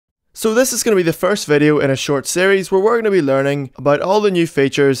So this is going to be the first video in a short series where we're going to be learning about all the new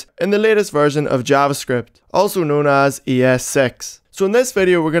features in the latest version of JavaScript, also known as ES6. So in this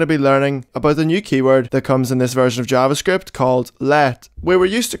video we're going to be learning about the new keyword that comes in this version of JavaScript called let. We were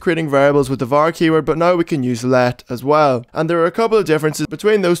used to creating variables with the var keyword, but now we can use let as well. And there are a couple of differences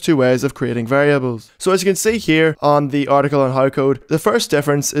between those two ways of creating variables. So as you can see here on the article on howCode, the first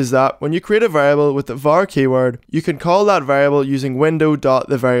difference is that when you create a variable with the var keyword, you can call that variable using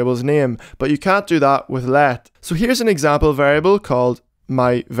window.thevariable's name, but you can't do that with let. So here's an example variable called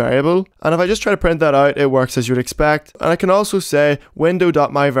my variable, and if I just try to print that out, it works as you would expect. And I can also say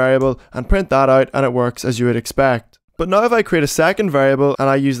window.myVariable and print that out, and it works as you would expect. But now if I create a second variable and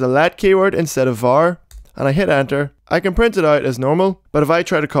I use the let keyword instead of var and I hit enter, I can print it out as normal. But if I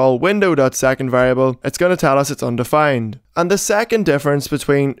try to call window.secondVariable, it's going to tell us it's undefined. And the second difference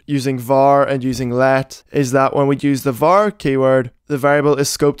between using var and using let is that when we use the var keyword, the variable is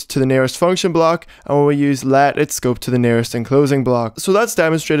scoped to the nearest function block, and when we use let, it's scoped to the nearest enclosing block. So that's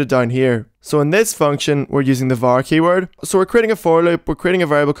demonstrated down here. So in this function, we're using the var keyword. So we're creating a for loop, we're creating a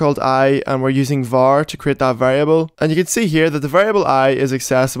variable called I, and we're using var to create that variable. And you can see here that the variable I is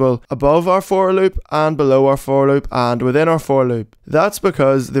accessible above our for loop and below our for loop and within our for loop. That's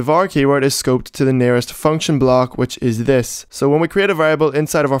because the var keyword is scoped to the nearest function block, which is this. So when we create a variable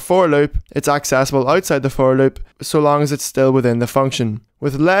inside of our for loop, it's accessible outside the for loop so long as it's still within the function.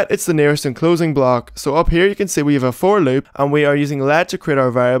 With let, it's the nearest enclosing block. So up here you can see we have a for loop and we are using let to create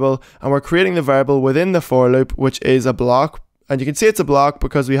our variable, and we're creating the variable within the for loop, which is a block. And you can see it's a block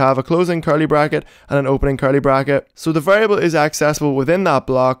because we have a closing curly bracket and an opening curly bracket. So the variable is accessible within that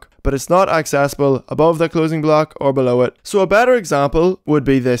block, but it's not accessible above the closing block or below it. So a better example would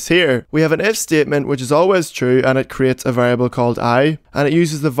be this here. We have an if statement which is always true, and it creates a variable called I, and it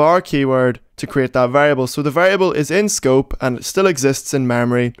uses the var keyword to create that variable. So the variable is in scope and it still exists in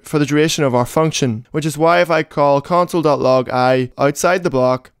memory for the duration of our function, which is why if I call console.log I outside the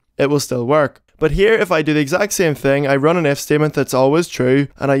block, it will still work. But here, if I do the exact same thing, I run an if statement that's always true,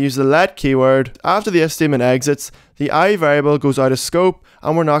 and I use the let keyword. After the if statement exits, the I variable goes out of scope,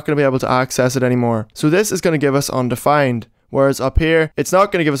 and we're not going to be able to access it anymore. So this is going to give us undefined. Whereas up here, it's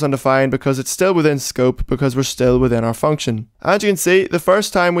not going to give us undefined because it's still within scope because we're still within our function. As you can see, the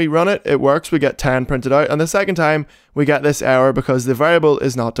first time we run it, it works, we get 10 printed out, and the second time we get this error because the variable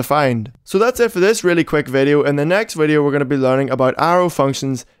is not defined. So that's it for this really quick video. In the next video, we're going to be learning about arrow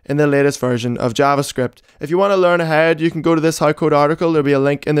functions in the latest version of JavaScript. If you want to learn ahead, you can go to this howCode article, there'll be a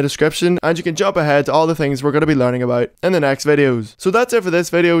link in the description, and you can jump ahead to all the things we're going to be learning about in the next videos. So that's it for this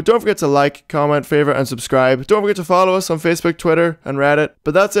video. Don't forget to like, comment, favorite, and subscribe. Don't forget to follow us on Facebook, Twitter, and Reddit.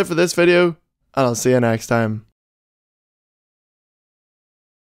 But that's it for this video, and I'll see you next time.